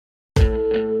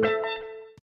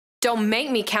Don't make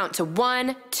me count to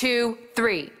 1, 2,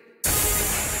 3.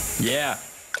 Yeah,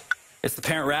 it's the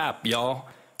parent rap, y'all.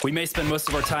 We may spend most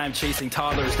of our time chasing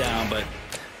toddlers down, but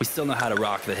we still know how to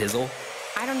rock the hizzle.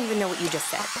 I don't even know what you just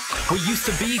said. We used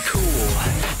to be cool,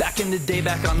 back in the day,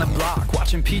 back on the block,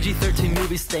 watching PG-13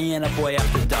 movies, staying up way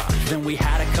after dark. Then we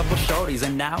had a couple shorties,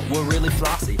 and now we're really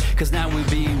flossy, cause now we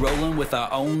be rolling with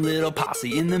our own little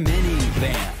posse in the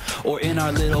minivan, or in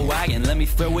our little wagon. Let me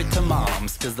throw it to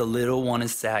moms, cause the little one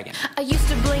is sagging. I used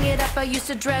to bling it up, I used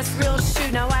to dress real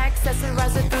shoot. Now I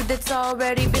accessorize the food that's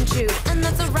already been chewed, and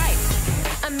that's alright.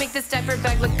 I make this diaper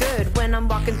bag look good when I'm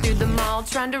walking through the mall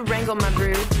trying to wrangle my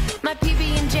brood. My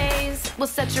PB&Js will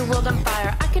set your world on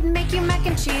fire. I could make you mac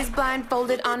and cheese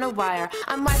blindfolded on a wire.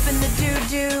 I'm wiping the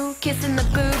doo-doo, kissing the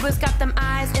boo-boos, got them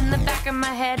eyes in the back of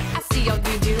my head. I see all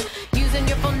you do, using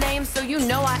your full name so you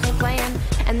know I ain't playing.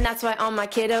 And that's why all my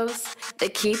kiddos, they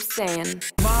keep saying,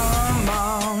 Mom,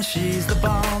 Mom, she's the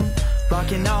bomb,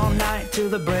 rocking all night till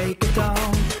the break of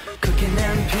dawn. Cooking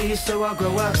MP so I'll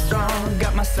grow up strong.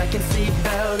 Got my second seat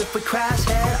belt if we crash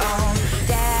head on.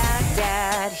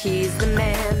 Dad, he's the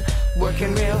man,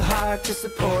 working real hard to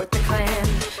support the clan.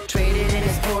 Traded in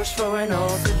his Porsche for an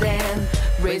old sedan,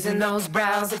 raising those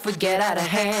brows if we get out of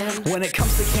hand. When it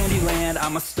comes to Candyland,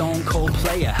 I'm a stone cold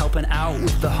player. Helping out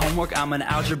with the homework, I'm an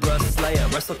algebra slayer.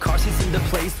 Wrestle car seats into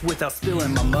place without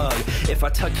spilling my mug. If I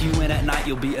tuck you in at night,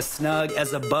 you'll be as snug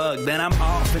as a bug. Then I'm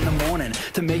off in the morning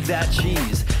to make that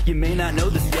cheese. You may not know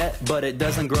this yet, but it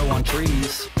doesn't grow on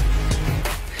trees.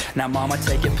 Now mama,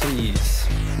 take it please.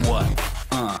 What?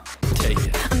 Take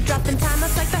it. I'm dropping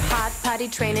timers like the hot potty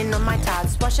training on my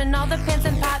tots, washing all the pants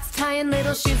and pots, tying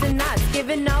little shoes and knots,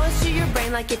 giving knowledge to your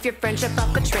brain like if you're friendship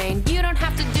off a train. You don't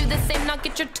have to do the same, now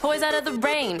get your toys out of the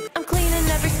rain. I'm cleaning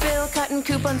every spill, cutting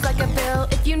coupons like a bill.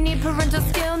 If you need parental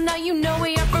skill, now you know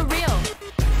we are for real.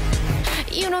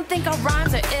 You don't think our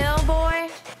rhymes are ill, boy?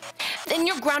 Then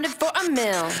you're grounded for a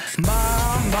meal.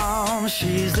 Mom,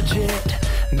 she's legit,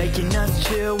 making us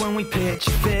chill when we pitch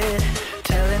a fit,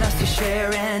 telling us to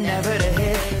share and never to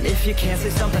hit. If you can't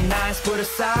say something nice, put a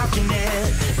sock in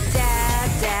it.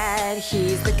 Dad,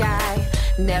 he's the guy,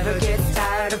 never gets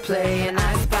tired of playing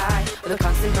I Spy, with a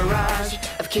constant barrage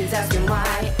of kids asking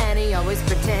why, and he always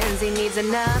pretends he needs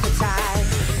another tie.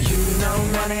 You know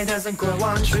money doesn't grow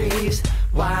on trees.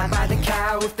 Why buy the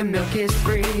cow if the milk is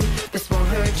free? This won't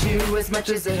hurt you as much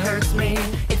as it hurts me.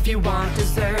 If you want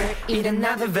dessert, eat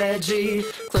another veggie.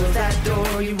 Close that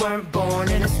door, you weren't born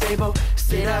in a stable.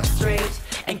 Sit up straight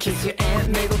and kiss your Aunt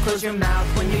Mabel. Close your mouth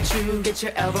when you chew, get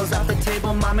your elbows off the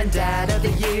table. Mom and Dad of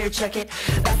the year, check it,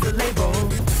 that's the label.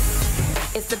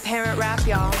 It's the parent rap,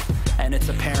 y'all. And it's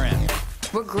a parent.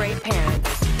 We're great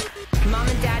parents. Mom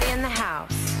and Daddy in the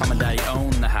house. Mom and Daddy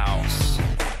own the house.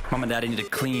 Mom and Daddy need to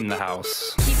clean the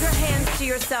house. Keep your hands to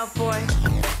yourself, boy.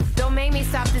 Don't make me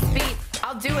stop this beat.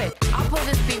 I'll do it. I'll pull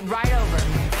this beat right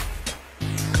over.